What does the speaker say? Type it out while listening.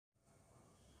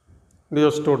Dear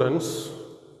students,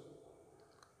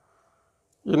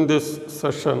 in this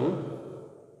session,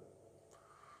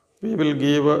 we will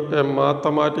give a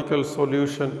mathematical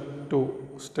solution to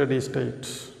steady state.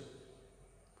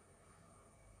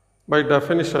 By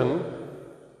definition,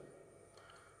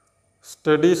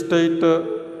 steady state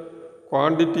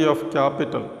quantity of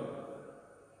capital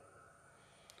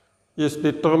is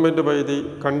determined by the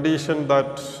condition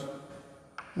that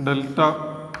delta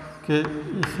k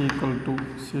is equal to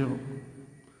 0.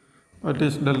 That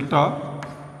is delta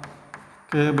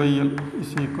k by L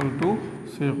is equal to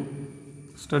 0.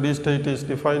 Steady state is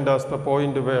defined as the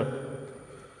point where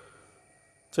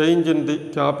change in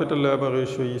the capital labor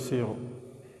ratio is 0.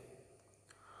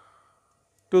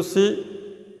 To see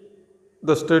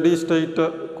the steady state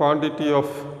quantity of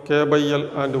k by L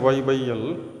and y by L,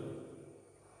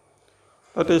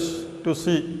 that is to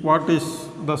see what is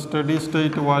the steady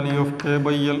state value of k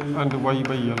by L and y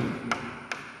by L,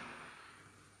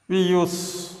 we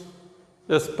use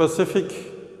a specific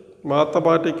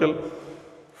mathematical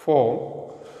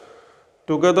form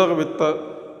together with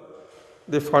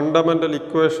the fundamental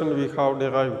equation we have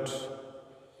derived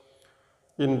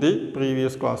in the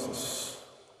previous classes.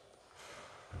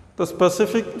 The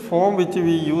specific form which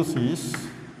we use is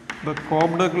the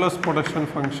Cobb-Douglas production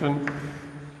function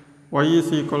y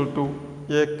is equal to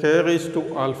a k raised to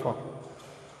alpha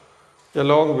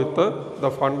along with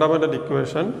the fundamental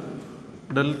equation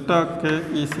delta k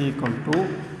is equal to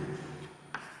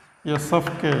s of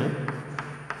k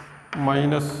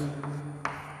minus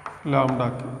lambda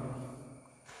k.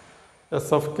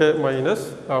 S of k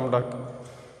minus lambda k.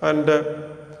 And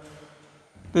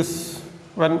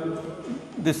when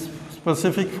this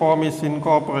specific form is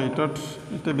incorporated,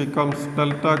 it becomes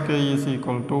delta k is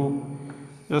equal to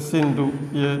s into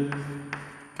a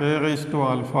k raised to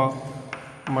alpha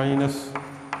minus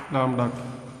lambda k,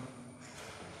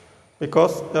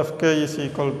 because fk is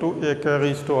equal to a k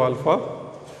raised to alpha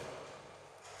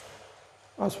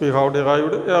as we have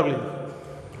derived earlier.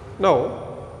 Now,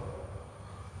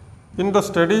 in the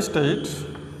steady state,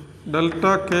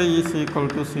 delta k is equal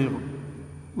to 0,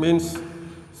 means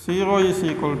 0 is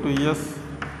equal to s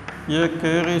a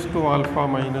k raised to alpha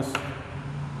minus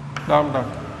lambda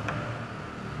k.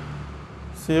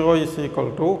 0 is equal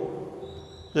to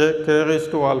a k raised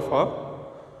to alpha.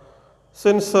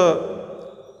 Since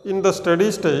in the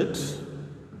steady state,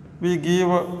 we give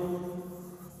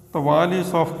the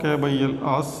values of k by L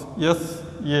as s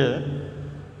a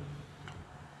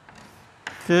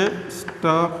k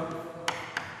star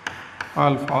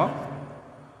alpha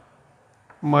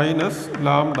minus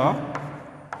lambda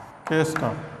k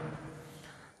star.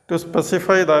 To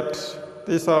specify that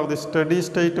these are the steady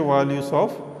state values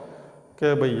of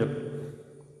k by L,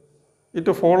 it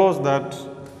follows that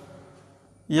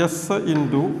s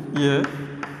into a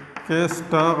k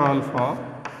star alpha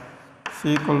is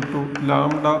equal to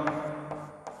lambda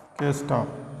k star.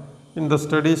 In the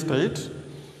steady state,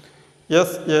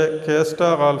 s a k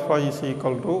star alpha is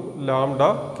equal to lambda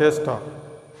k star.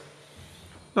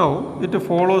 Now, it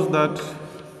follows that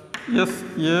s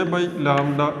a by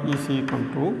lambda is equal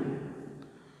to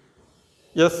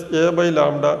s a by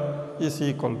lambda is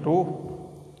equal to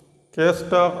k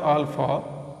star alpha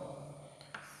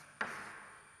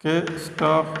k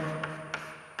star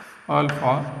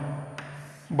alpha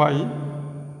by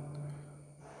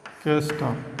k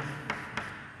star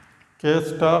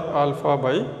alpha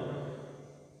by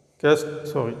k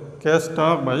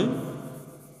star by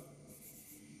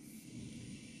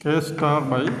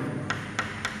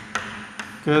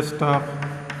k star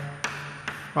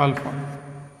alpha.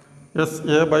 S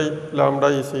a by lambda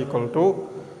is equal to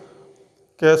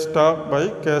k star by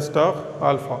k star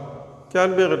alpha can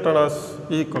be written as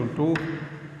equal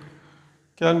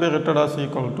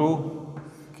to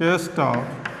k star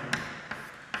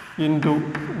into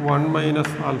 1 minus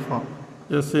alpha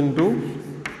s into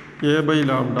a by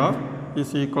lambda is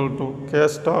equal to k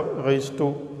star raised to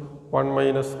 1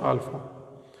 minus alpha.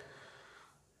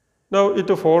 Now, it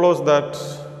follows that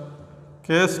k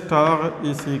star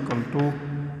is equal to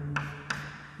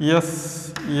s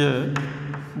a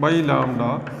by lambda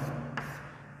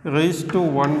raised to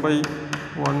 1 by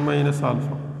 1 minus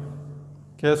alpha.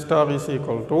 K star is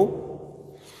equal to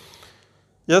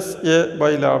s a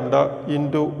by lambda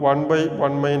into 1 by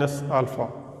 1 minus alpha.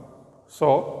 So,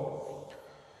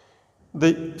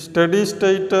 the steady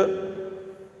state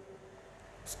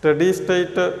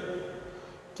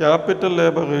capital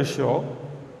labor ratio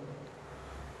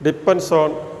depends on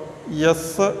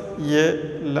s a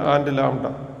and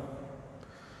lambda.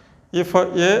 If A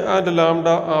and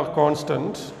lambda are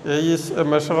constant, A is a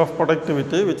measure of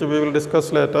productivity which we will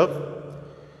discuss later.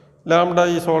 Lambda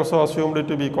is also assumed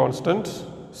to be constant.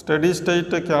 Steady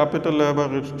state capital labor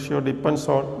ratio depends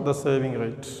on the saving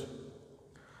rate.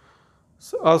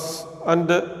 So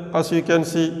as you can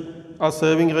see, as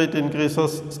saving rate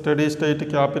increases, steady state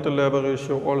capital labor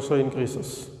ratio also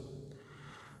increases.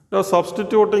 Now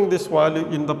substituting this value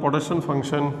in the production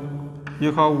function,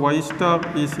 you have y star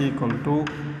is equal to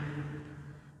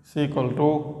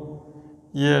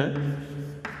A,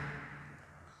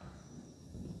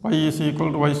 y is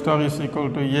equal to y star is equal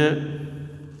to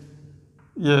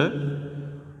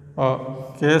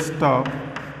k star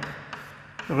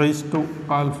raised to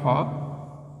alpha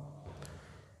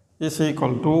is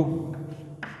equal to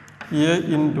A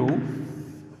into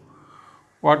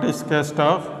what is k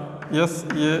star? S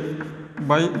A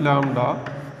by lambda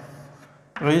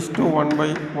raised to 1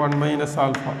 by 1 minus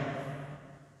alpha.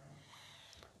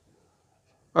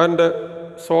 And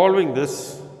solving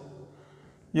this,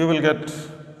 you will get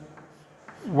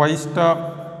y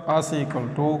star as equal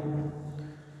to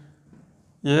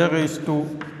A raised to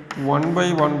 1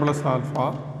 by 1 plus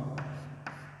alpha,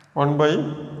 1 by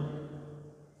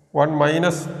 1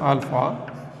 minus alpha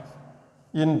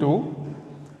into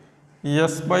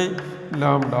S by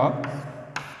lambda.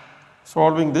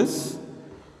 Solving this,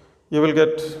 you will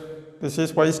get, this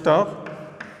is y star,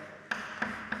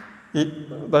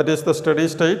 that is the steady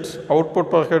state,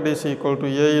 output per head is equal to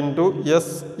A into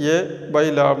S A by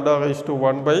lambda raised to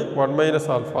 1 by 1 minus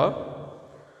alpha.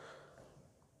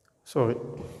 Sorry,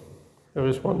 there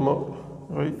is one more,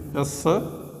 right? S A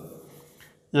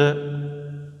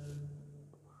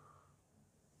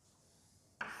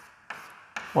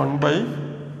 1 by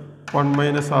 1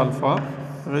 minus alpha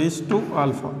raised to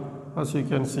alpha, as you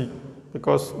can see,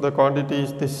 because the quantity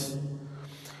is this.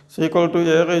 It's equal to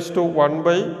A raised to 1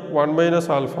 by 1 minus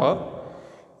alpha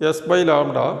S by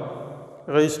lambda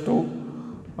raised to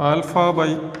alpha by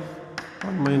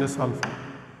 1 minus alpha.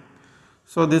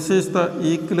 So this is the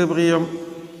equilibrium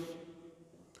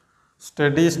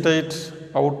steady state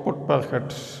output per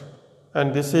head,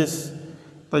 and this is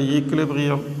the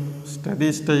equilibrium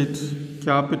steady state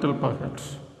capital per head.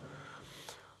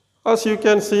 As you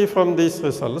can see from these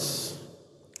results,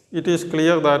 it is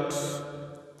clear that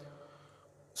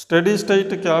steady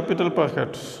state capital per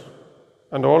head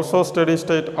and also steady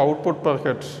state output per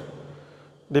head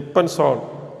depends on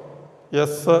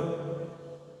S, A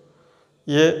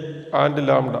and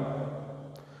lambda.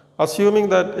 Assuming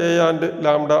that A and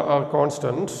lambda are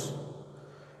constants,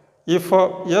 if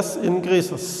S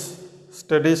increases,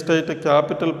 steady state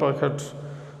capital per head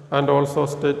and also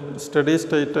steady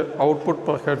state output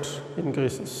per head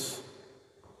increases.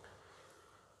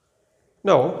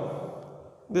 Now,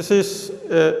 this is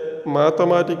a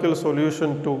mathematical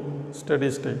solution to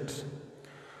steady state.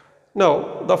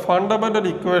 Now, the fundamental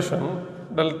equation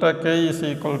delta k is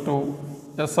equal to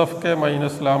S of k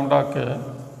minus lambda k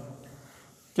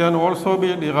can also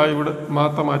be derived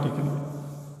mathematically.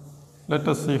 Let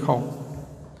us see how.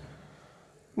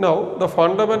 Now, the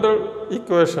fundamental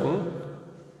equation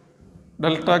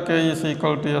delta k is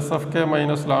equal to S of k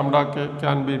minus lambda k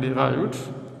can be derived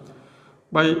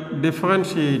by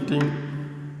differentiating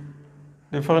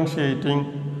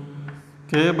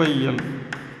k by L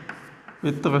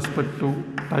with respect to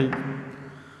time.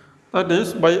 That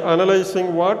is, by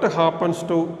analyzing what happens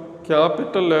to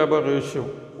capital labor ratio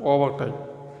over time.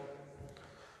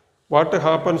 What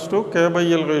happens to k by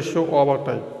L ratio over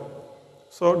time.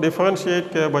 So,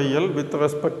 differentiate k by L with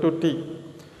respect to t.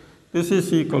 This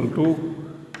is equal to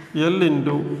L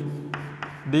into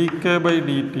dk by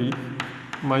dt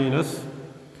minus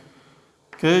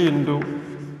k into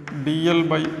dl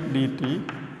by dt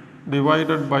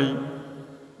divided by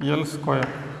L square.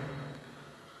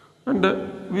 And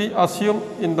we assume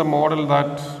in the model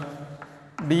that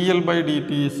dl by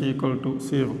dt is equal to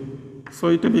 0. So,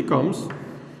 it becomes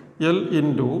L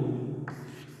into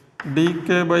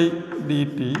dk by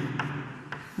dt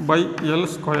by L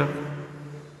square.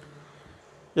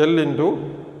 L into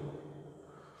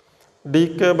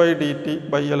dk by dt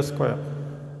by L square.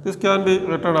 This can be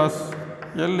written as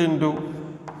L into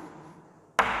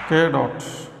k dot.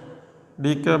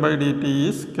 dk by dt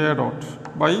is k dot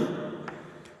by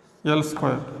L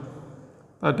square.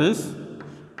 That is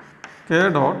k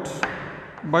dot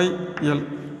by L.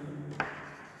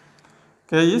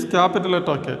 K is capital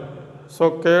letter K.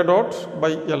 So, k dot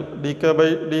by L. dk by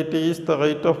dt is the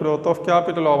rate of growth of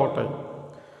capital over time.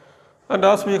 And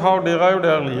as we have derived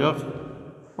earlier,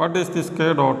 what is this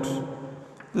k dot?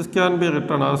 This can be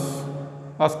written as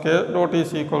k dot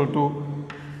is equal to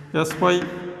Sy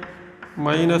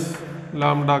minus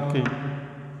lambda k.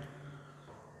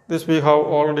 This we have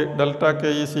already, delta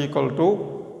k is equal to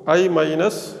I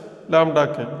minus lambda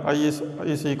k. I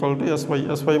is equal to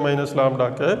sy minus lambda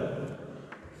k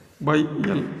by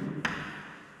L.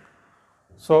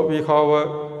 So we have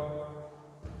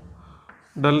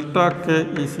delta k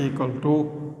is equal to,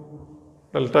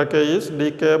 delta k is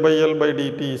dk by L by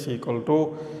dt is equal to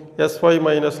sy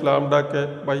minus lambda k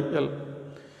by L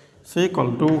is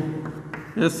equal to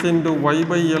s into y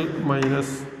by L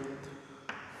minus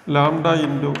lambda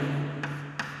into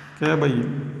k by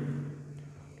L.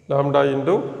 Lambda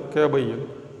into k by L.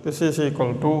 This is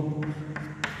equal to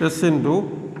s into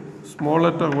small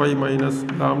letter y minus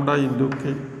lambda into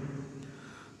k.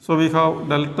 So we have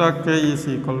delta k is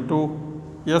equal to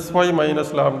sy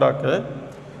minus lambda k.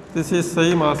 This is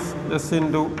same as s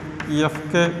into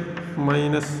fk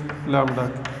minus lambda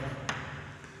k.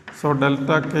 So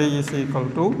delta k is equal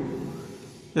to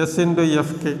s into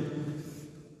fk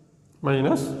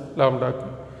minus lambda k.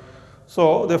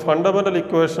 So the fundamental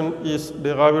equation is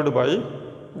derived by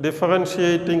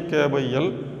differentiating k by L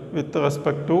with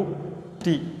respect to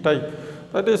t time.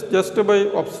 That is, just by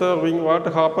observing what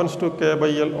happens to k by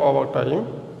L over time,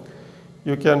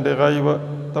 you can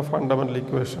derive the fundamental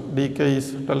equation.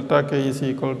 Delta k is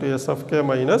equal to s of k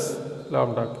minus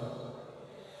lambda k.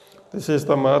 This is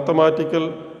the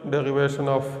mathematical derivation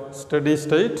of steady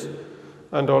state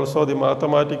and also the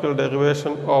mathematical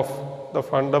derivation of the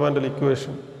fundamental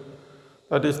equation.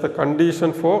 That is the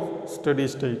condition for steady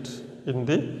state in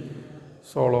the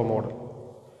Solow model.